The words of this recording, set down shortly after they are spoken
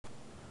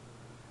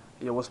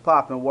Yo, what's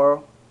poppin',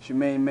 world? It's your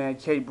main man,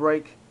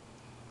 K-Break.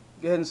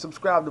 Go ahead and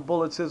subscribe to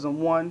Bulletism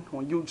 1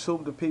 on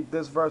YouTube to peep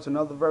this verse and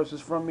other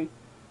verses from me.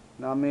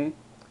 Know what I mean?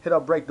 Hit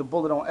up Break the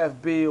Bullet on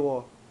FB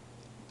or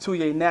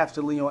Tuye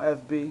Naftali on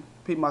FB.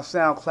 Peep my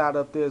SoundCloud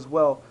up there as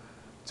well.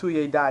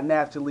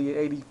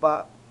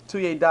 Tuye.naftali85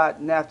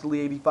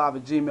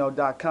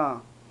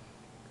 Tuye.naftali85@gmail.com.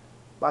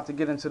 About to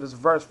get into this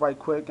verse right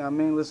quick. I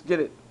mean, let's get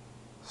it.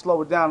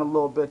 Slow it down a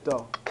little bit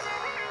though.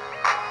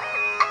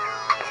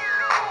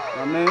 Know what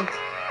I mean?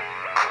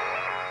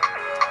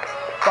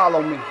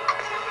 Follow me.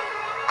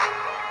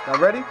 Y'all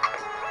ready?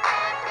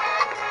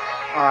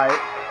 Alright.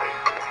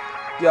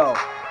 Yo,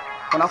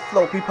 when I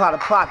flow, peep how the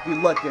pot be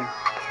looking.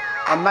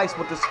 I'm nice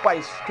with the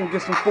spice, can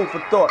get some food for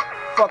thought.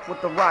 Fuck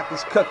what the rock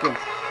is cooking.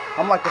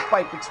 I'm like a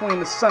fight between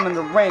the sun and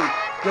the rain.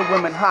 Get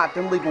women hot,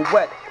 then leave them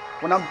wet.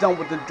 When I'm done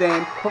with the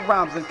dame, put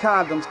rhymes in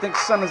condoms. Think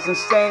son is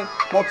insane?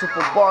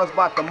 Multiple bars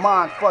about the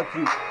mind, fuck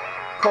you.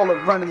 Call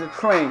it running the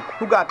train.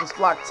 Who got this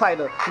lock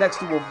tighter next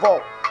to a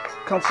vault?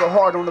 Come so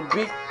hard on the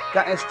beat.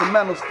 Got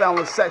instrumentals found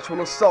in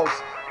sexual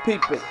assaults.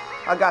 Peep it.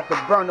 I got the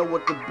burner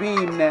with the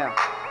beam now.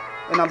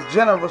 And I'm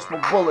generous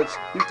with bullets.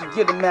 You can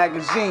get a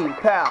magazine,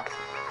 pal.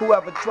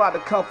 Whoever tried to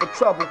come for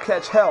trouble,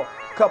 catch hell.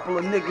 Couple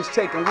of niggas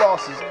taking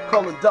losses.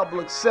 Call it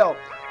double XL.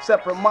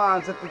 Separate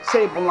minds at the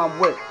table I'm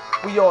with.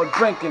 We all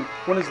drinking.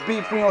 When it's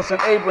beef, we on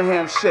some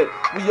Abraham shit.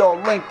 We all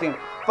linking.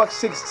 Fuck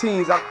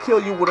 16s, I'll kill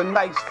you with a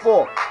nice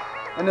fork.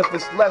 And if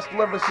it's less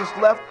lyricists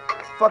left,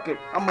 fuck it,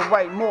 I'ma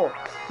write more.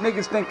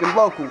 Niggas thinking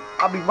local,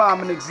 I be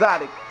rhyming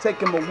exotic.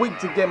 Taking a week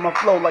to get my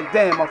flow, like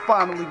damn, I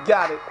finally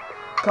got it.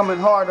 Coming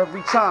hard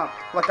every time,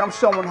 like I'm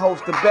showing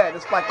hoes the bed.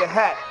 It's like a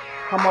hat,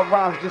 how my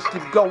rhymes just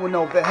keep going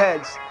over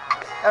heads.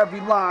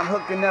 Every line,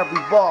 hooking every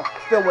bar,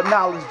 filled with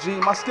knowledge, G.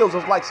 My skills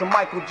was like some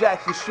Michael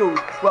Jackson shoes,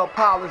 well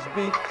polished,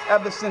 B.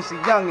 Ever since a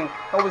youngin',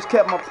 always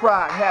kept my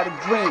pride, had a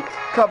dream.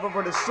 Cover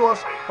of the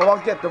source, or I'll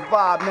get the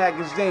Vibe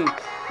magazine.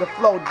 The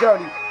flow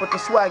dirty, but the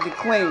swagger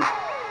clean.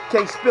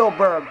 K.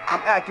 Spielberg,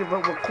 I'm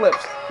accurate with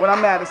clips. When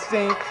I'm at a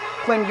scene,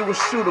 claim you a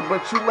shooter,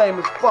 but you lame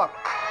as fuck.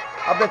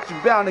 I bet you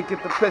bound to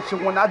get the picture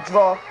when I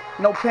draw.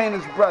 No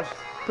painter's brush.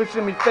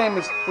 Picture me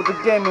famous with the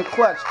game in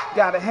clutch.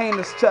 Got a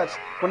heinous touch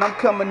when I'm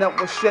coming up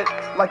with shit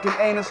like an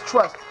anus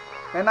trust.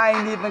 And I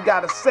ain't even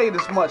gotta say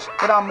this much,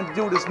 but I'ma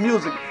do this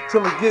music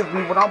till it gives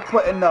me what I'm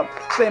putting up.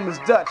 Same as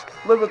Dutch,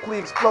 lyrically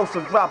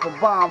explosive, drop a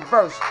bomb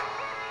verse.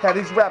 Had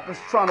these rappers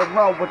trying to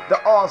run with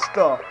the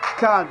all-star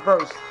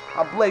Converse.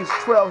 I blaze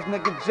trails,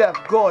 nigga Jeff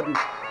Gordon.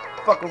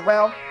 Fuck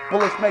around,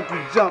 bullets make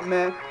you jump,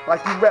 man.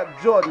 Like you rep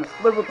Jordan.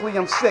 Lyrically,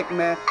 I'm sick,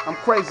 man. I'm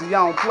crazy,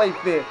 I don't play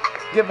fair.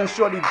 Giving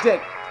shorty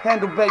dick,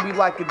 handle baby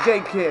like a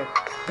daycare.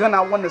 Gun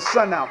out when the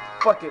sun out.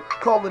 Fuck it,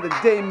 call it a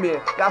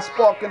daymare. Got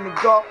spark in the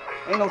dark,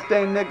 ain't no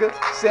thing, nigga.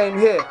 Same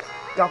here.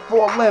 Got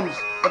 4 limbs,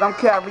 but I'm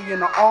carrying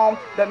an arm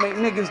that make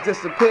niggas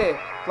disappear.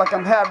 Like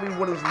I'm Harry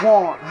with his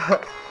wand.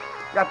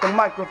 Got the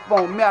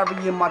microphone,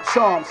 marrying my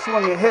charm,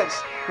 swinging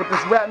hits. With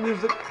this rap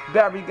music,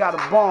 Barry got a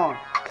bond.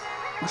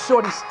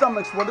 Shorty's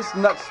stomach's where this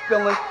nut's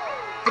spilling.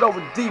 Throw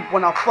it deep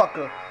when I fuck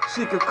her.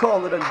 She could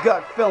call it a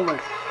gut feeling.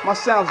 My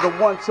sound's the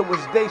one to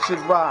which they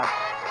should ride.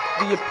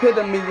 The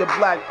epitome of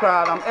black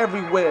pride. I'm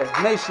everywhere,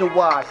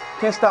 nationwide.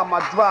 Can't stop my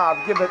drive,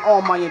 giving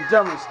all my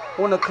endurance.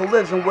 On a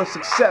collision with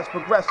success,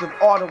 progressive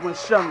auto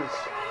insurance.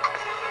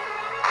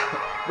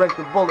 Break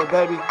the bullet,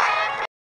 baby.